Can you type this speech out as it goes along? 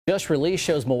Just released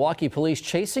shows Milwaukee police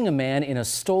chasing a man in a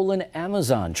stolen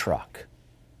Amazon truck.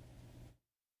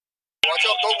 Watch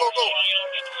out, go, go, go.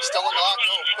 Still in the lock,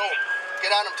 go, go.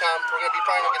 Get on him, Tom. We're going to be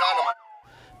trying to get on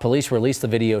him. Police released the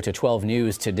video to 12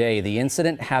 News today. The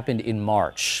incident happened in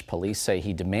March. Police say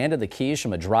he demanded the keys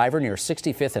from a driver near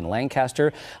 65th and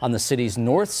Lancaster on the city's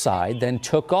north side, then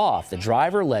took off. The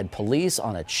driver led police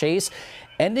on a chase,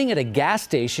 ending at a gas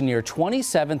station near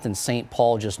 27th and St.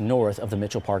 Paul, just north of the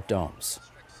Mitchell Park Domes.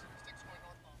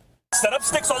 Set up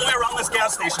sticks all the way around this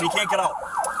gas station. He can't get out.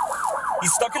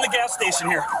 He's stuck in the gas station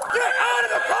here. Get out of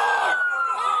the car!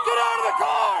 Get out of the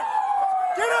car!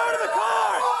 Get out of the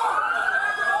car!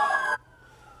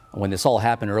 When this all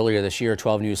happened earlier this year,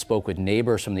 12 News spoke with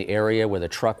neighbors from the area where the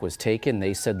truck was taken.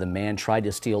 They said the man tried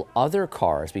to steal other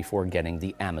cars before getting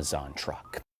the Amazon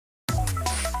truck.